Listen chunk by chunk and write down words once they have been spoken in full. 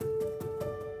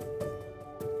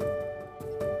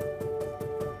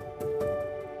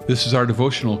This is our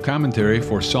devotional commentary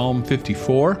for Psalm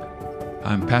 54.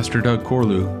 I'm Pastor Doug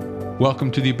Corlew.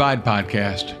 Welcome to the Abide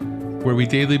Podcast, where we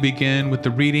daily begin with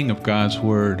the reading of God's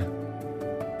Word.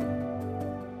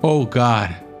 O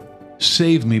God,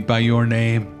 save me by your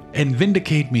name and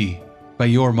vindicate me by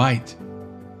your might.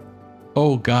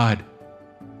 O God,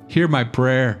 hear my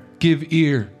prayer, give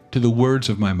ear to the words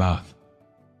of my mouth.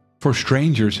 For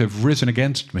strangers have risen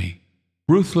against me.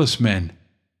 Ruthless men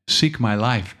seek my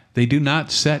life. They do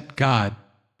not set God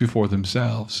before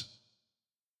themselves.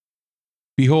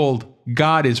 Behold,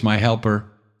 God is my helper.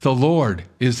 The Lord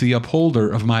is the upholder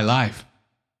of my life.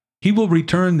 He will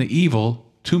return the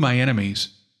evil to my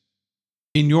enemies.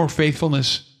 In your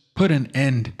faithfulness, put an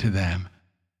end to them.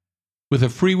 With a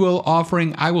freewill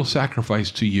offering, I will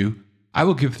sacrifice to you. I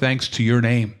will give thanks to your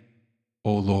name,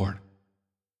 O Lord,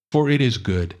 for it is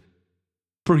good.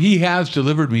 For he has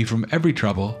delivered me from every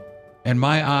trouble, and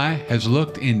my eye has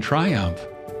looked in triumph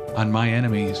on my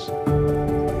enemies.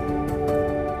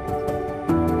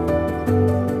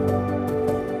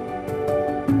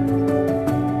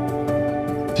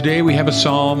 Today we have a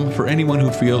psalm for anyone who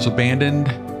feels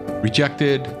abandoned,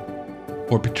 rejected,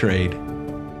 or betrayed.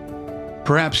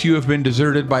 Perhaps you have been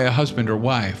deserted by a husband or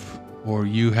wife, or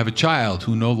you have a child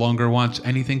who no longer wants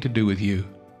anything to do with you.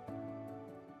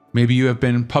 Maybe you have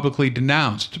been publicly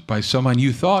denounced by someone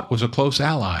you thought was a close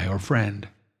ally or friend.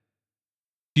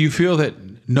 Do you feel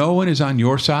that no one is on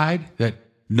your side, that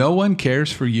no one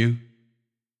cares for you?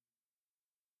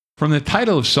 From the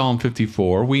title of Psalm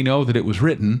 54, we know that it was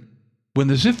written when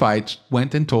the Ziphites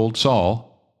went and told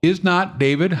Saul, "Is not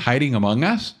David hiding among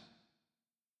us?"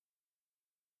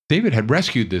 David had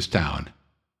rescued this town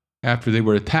after they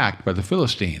were attacked by the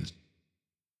Philistines.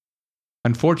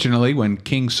 Unfortunately, when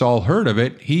King Saul heard of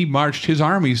it, he marched his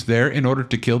armies there in order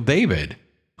to kill David,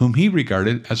 whom he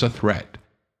regarded as a threat.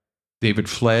 David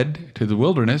fled to the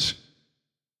wilderness,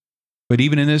 but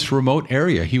even in this remote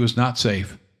area, he was not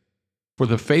safe, for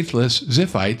the faithless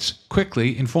Ziphites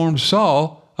quickly informed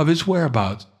Saul of his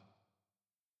whereabouts.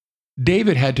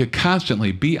 David had to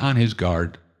constantly be on his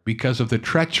guard because of the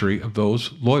treachery of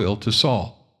those loyal to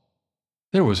Saul.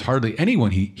 There was hardly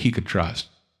anyone he could trust.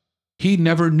 He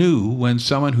never knew when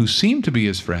someone who seemed to be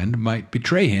his friend might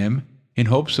betray him in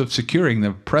hopes of securing the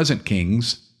present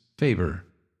king's favor.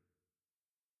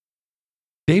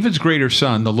 David's greater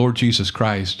son, the Lord Jesus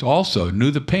Christ, also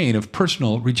knew the pain of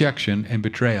personal rejection and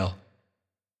betrayal.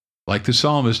 Like the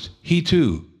psalmist, he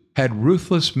too had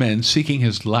ruthless men seeking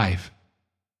his life,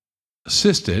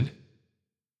 assisted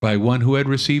by one who had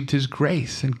received his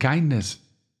grace and kindness.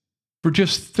 For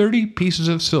just 30 pieces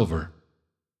of silver,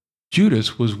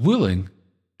 Judas was willing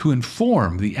to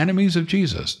inform the enemies of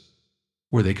Jesus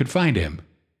where they could find him,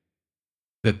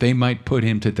 that they might put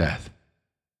him to death.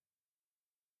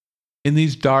 In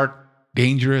these dark,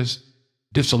 dangerous,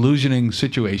 disillusioning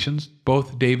situations,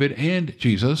 both David and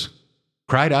Jesus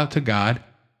cried out to God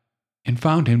and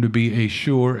found him to be a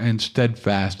sure and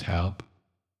steadfast help.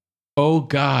 O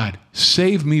God,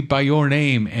 save me by your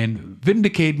name and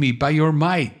vindicate me by your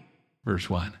might. Verse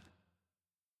 1.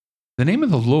 The name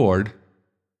of the Lord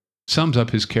sums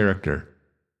up his character.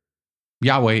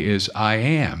 Yahweh is I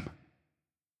am,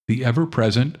 the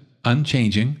ever-present,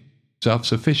 unchanging,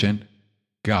 self-sufficient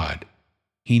God.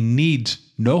 He needs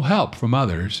no help from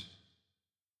others,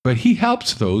 but he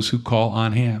helps those who call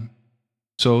on him.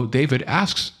 So David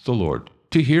asks the Lord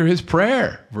to hear his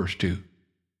prayer, verse 2.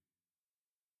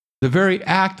 The very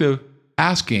act of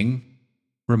asking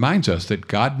reminds us that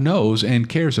God knows and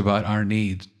cares about our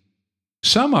needs.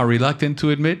 Some are reluctant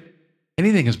to admit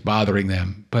anything is bothering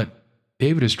them, but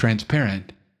David is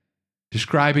transparent,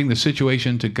 describing the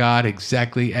situation to God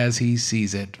exactly as he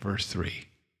sees it, verse 3.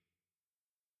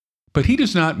 But he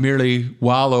does not merely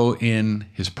wallow in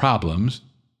his problems.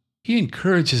 He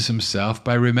encourages himself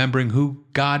by remembering who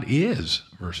God is,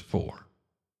 verse 4.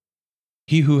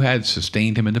 He who had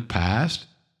sustained him in the past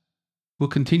will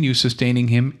continue sustaining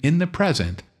him in the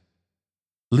present.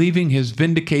 Leaving his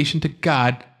vindication to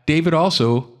God, David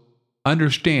also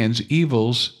understands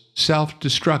evil's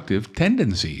self-destructive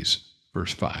tendencies,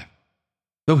 verse 5.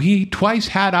 Though he twice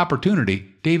had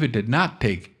opportunity, David did not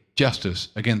take justice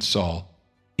against Saul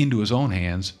into his own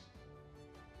hands,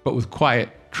 but with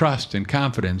quiet trust and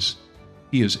confidence,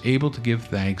 he is able to give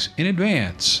thanks in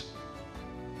advance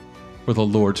for the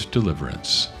Lord's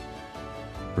deliverance.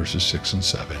 Verses 6 and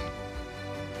 7.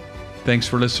 Thanks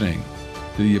for listening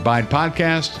to the Abide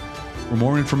Podcast. For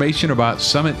more information about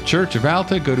Summit Church of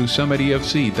Alta, go to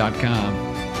summitefc.com.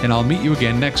 And I'll meet you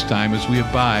again next time as we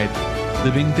abide,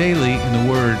 living daily in the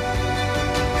Word.